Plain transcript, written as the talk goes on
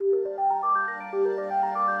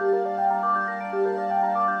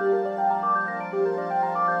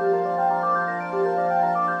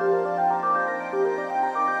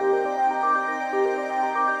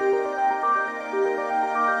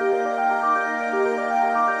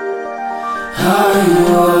Are you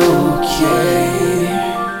okay,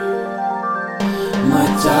 my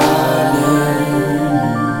darling?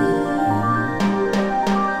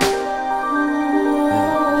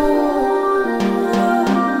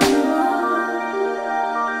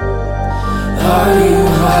 Are you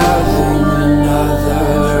having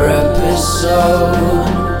another episode?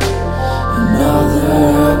 Another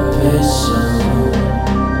episode?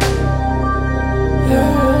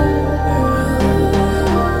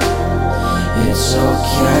 It's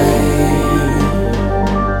okay,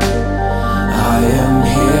 I am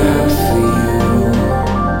here for you.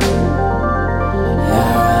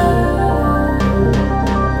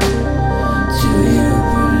 Do you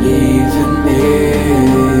believe in me?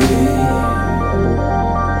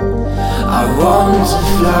 I want to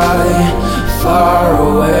fly far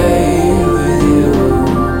away.